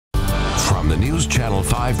On the News Channel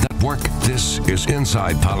 5 Network, this is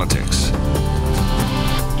Inside Politics.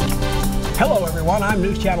 Hello, everyone. I'm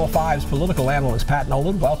News Channel 5's political analyst, Pat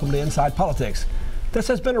Nolan. Welcome to Inside Politics. This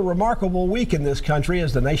has been a remarkable week in this country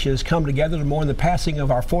as the nation has come together to mourn the passing of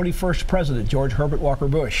our 41st president, George Herbert Walker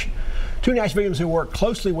Bush. Two Nashvillians who worked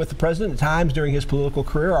closely with the president at times during his political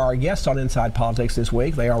career are our guests on Inside Politics this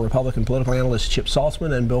week. They are Republican political analysts Chip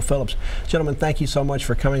Saltsman and Bill Phillips. Gentlemen, thank you so much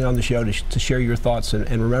for coming on the show to share your thoughts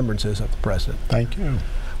and remembrances of the president. Thank you.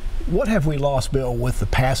 What have we lost, Bill, with the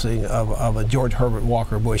passing of a George Herbert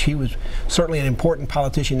Walker Bush? He was certainly an important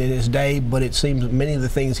politician in his day, but it seems many of the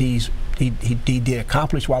things he did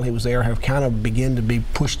accomplish while he was there have kind of begun to be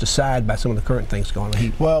pushed aside by some of the current things going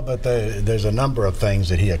on. Well, but there's a number of things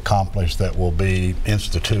that he accomplished that will be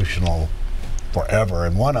institutional forever,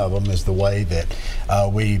 and one of them is the way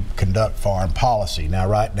that we conduct foreign policy. Now,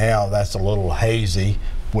 right now, that's a little hazy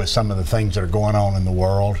with some of the things that are going on in the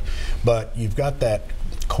world, but you've got that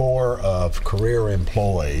core of career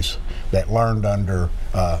employees that learned under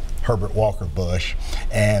Herbert Walker Bush,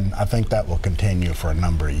 and I think that will continue for a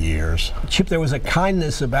number of years. Chip, there was a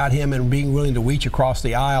kindness about him and being willing to reach across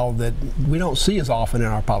the aisle that we don't see as often in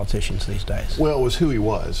our politicians these days. Well, it was who he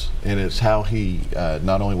was, and it's how he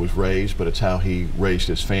not only was raised, but it's how he raised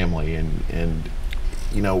his family. And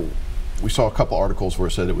you know, we saw a couple articles where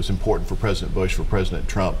it said it was important for President Bush, for President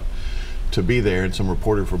Trump to be there, and some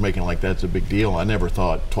reporters were making like that's a big deal. I never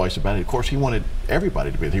thought twice about it. Of course, he wanted everybody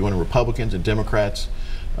to be there. He wanted Republicans and Democrats.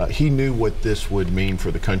 He knew what this would mean for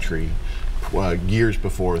the country years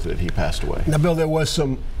before that he passed away. Now, Bill, there was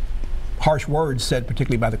some harsh words said,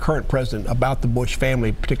 particularly by the current president, about the Bush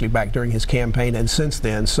family, particularly back during his campaign and since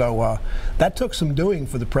then. So that took some doing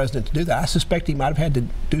for the president to do that. I suspect he might have had to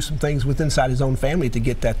do some things within inside his own family to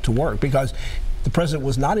get that to work, because the president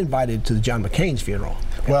was not invited to John McCain's funeral.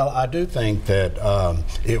 Well, I do think that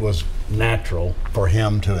it was natural for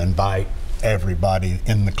him to invite everybody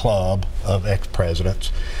in the club of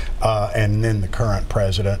ex-presidents and then the current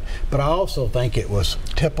president. But I also think it was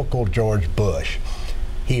typical George Bush.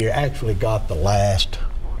 He actually got the last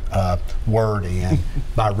word in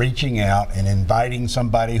by reaching out and inviting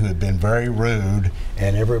somebody who had been very rude,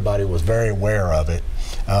 and everybody was very aware of it.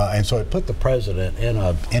 And so it put the president in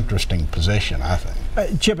an interesting position, I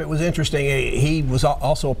think. Chip, it was interesting. He was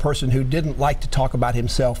also a person who didn't like to talk about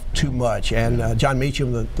himself too much. And John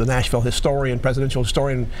Meacham, the Nashville historian, presidential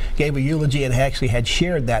historian, gave a eulogy and actually had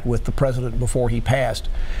shared that with the president before he passed.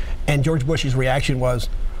 And George Bush's reaction was,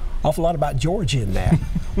 awful lot about George in that.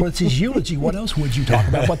 Well, it's his eulogy. What else would you talk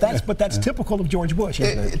about? But that's typical of George Bush,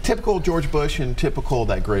 isn't it? Typical of George Bush and typical of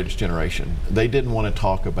that greatest generation. They didn't want to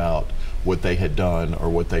talk about what they had done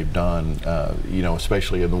or what they've done, you know,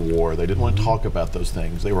 especially in the war. They didn't want to talk about those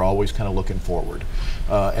things. They were always kind of looking forward.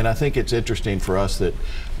 And I think it's interesting for us that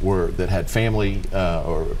had family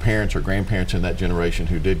or parents or grandparents in that generation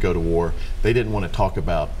who did go to war. They didn't want to talk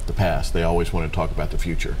about the past. They always wanted to talk about the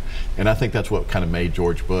future. And I think that's what kind of made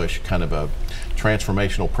George Bush kind of a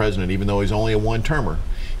transformational president, even though he's only a one-termer.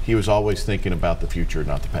 He was always thinking about the future,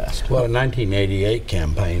 not the past. Well, in the 1988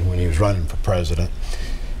 campaign, when he was running for president,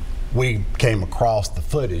 we came across the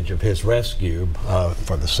footage of his rescue by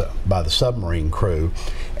the submarine crew,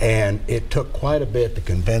 and it took quite a bit to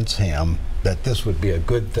convince him that this would be a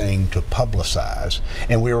good thing to publicize.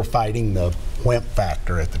 And we were fighting the wimp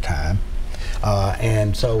factor at the time.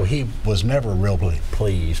 And so he was never really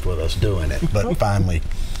pleased with us doing it, but finally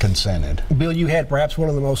consented. Bill, you had perhaps one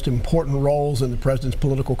of the most important roles in the president's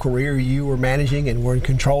political career. You were managing and were in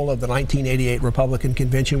control of the 1988 Republican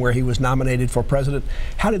convention where he was nominated for president.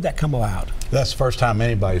 How did that come about? That's the first time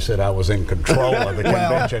anybody said I was in control of the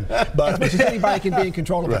convention. But as much as anybody can be in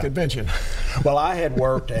control of the convention. Well, I had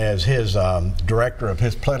worked as his director of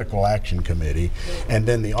his political action committee, and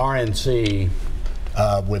then the RNC,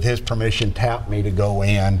 with his permission, tapped me to go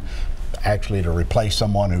in, actually to replace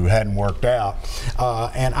someone who hadn't worked out.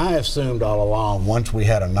 And I assumed all along, once we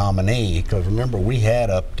had a nominee, because remember we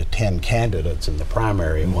had up to 10 candidates in the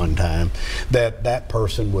primary at one time, that that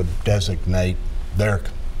person would designate their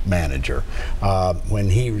manager.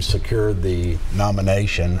 When he secured the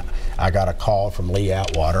nomination, I got a call from Lee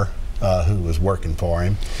Atwater, who was working for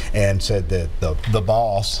him, and said that the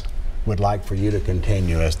boss would like for you to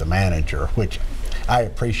continue as the manager, which I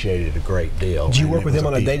appreciated a great deal. Did you work with him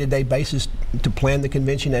on a day-to-day basis to plan the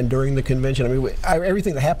convention and during the convention? I mean,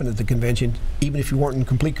 everything that happened at the convention, even if you weren't in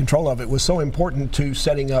complete control of it, was so important to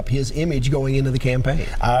setting up his image going into the campaign.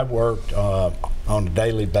 I worked on a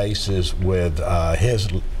daily basis with his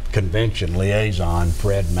convention liaison,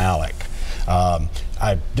 Fred Malek.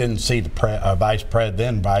 I didn't see the vice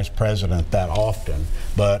president that often,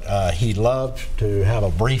 but he loved to have a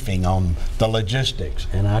briefing on the logistics.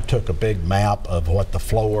 And I took a big map of what the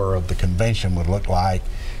floor of the convention would look like,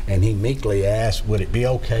 and he meekly asked, would it be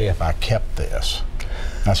okay if I kept this?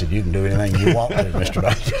 I said, you can do anything you want to, Mr.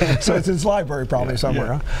 Knight. So it's in his library probably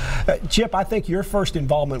somewhere, huh? Chip, I think your first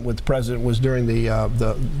involvement with the president was during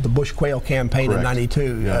the Bush Quail campaign. Correct. In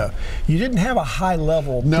 '92. Yeah. You didn't have a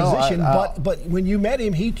high-level position, but when you met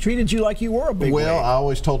him, he treated you like you were a big man. I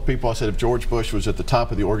always told people, I said, if George Bush was at the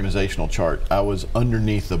top of the organizational chart, I was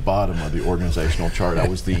underneath the bottom of the organizational chart. I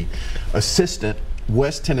was the assistant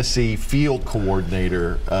West Tennessee field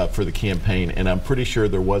coordinator for the campaign, and I'm pretty sure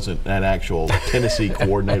there wasn't an actual Tennessee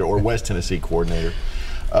coordinator or West Tennessee coordinator.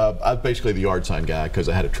 I was basically the yard sign guy because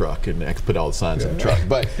I had a truck and I could put all the signs in the truck.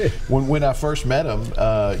 But when I first met him,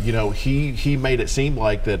 you know, he made it seem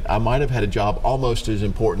like that I might have had a job almost as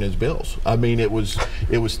important as Bill's. I mean, it was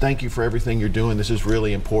thank you for everything you're doing. This is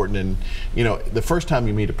really important. And you know, the first time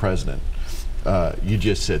you meet a president, you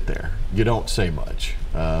just sit there. You don't say much.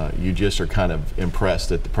 You just are kind of impressed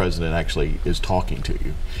that the president actually is talking to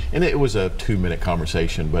you. And it was a 2-minute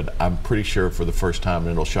conversation, but I'm pretty sure for the first time,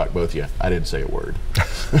 and it'll shock both of you, I didn't say a word.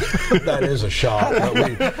 That is a shock. How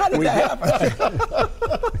did that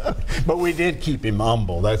happen? But we did keep him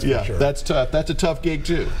humble, that's for sure. That's tough. That's a tough gig,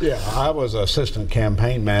 too. Yeah, I was assistant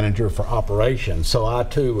campaign manager for operations, so I,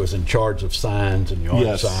 too, was in charge of signs and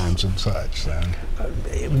yard signs and such. So.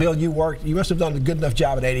 Bill, you must have done a good enough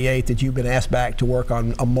job at 88 that you've been asked back to work on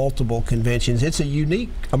multiple conventions. It's a unique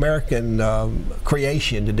American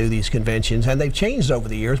creation to do these conventions, and they've changed over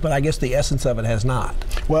the years, but I guess the essence of it has not.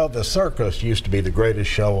 Well, the circus used to be the greatest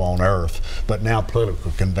show on earth, but now political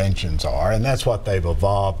conventions are, and that's what they've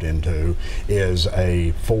evolved into, is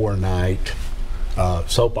a 4-night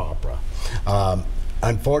soap opera.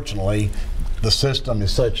 Unfortunately, the system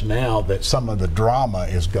is such now that some of the drama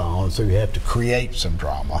is gone, so you have to create some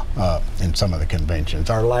drama in some of the conventions.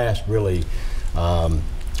 Our last really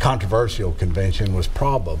controversial convention was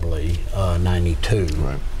probably '92,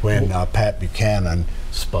 when Pat Buchanan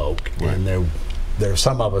spoke, and there are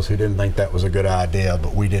some of us who didn't think that was a good idea,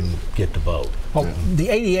 but we didn't get to vote. Well, the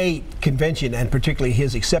 '88 convention, and particularly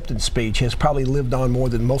his acceptance speech, has probably lived on more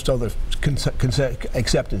than most other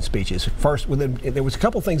acceptance speeches. First, there was a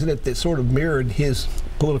couple things in it that sort of mirrored his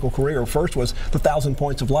political career. First was the 1,000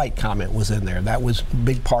 points of light comment was in there. That was a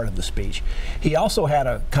big part of the speech. He also had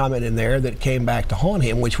a comment in there that came back to haunt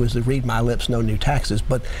him, which was to read my lips, no new taxes.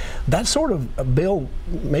 But that sort of, Bill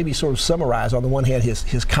maybe sort of summarized, on the one hand,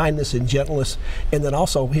 his kindness and gentleness, and then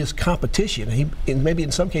also his competition. Maybe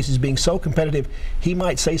in some cases being so competitive, he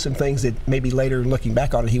might say some things that maybe later, looking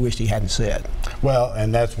back on it, he wished he hadn't said. Well,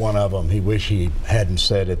 and that's one of them. He wished he hadn't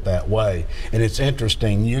said it that way. And it's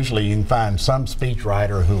interesting, usually you can find some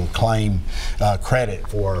speechwriter who will claim credit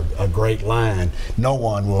for a great line. No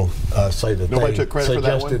one will say that Nobody they took credit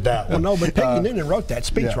suggested that one. Well, no, but Peggy Noonan wrote that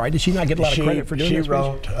speech, right? Did she not get a lot of credit for doing that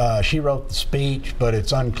speech? She wrote the speech, but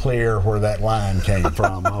it's unclear where that line came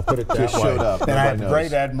from. I'll put it that way. Showed up. And I have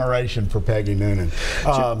great admiration for Peggy Noonan.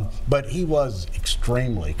 But he was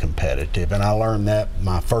extremely competitive, and I learned that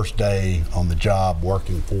my first day on the job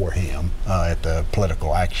working for him at the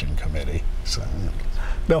Political Action Committee. So,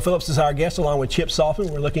 Bill Phillips is our guest, along with Chip Saltsman.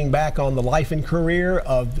 We're looking back on the life and career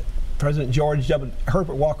of President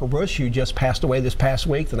Herbert Walker Bush, who just passed away this past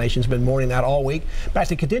week. The nation's been mourning that all week. Back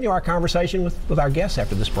to continue our conversation with our guests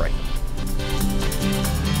after this break.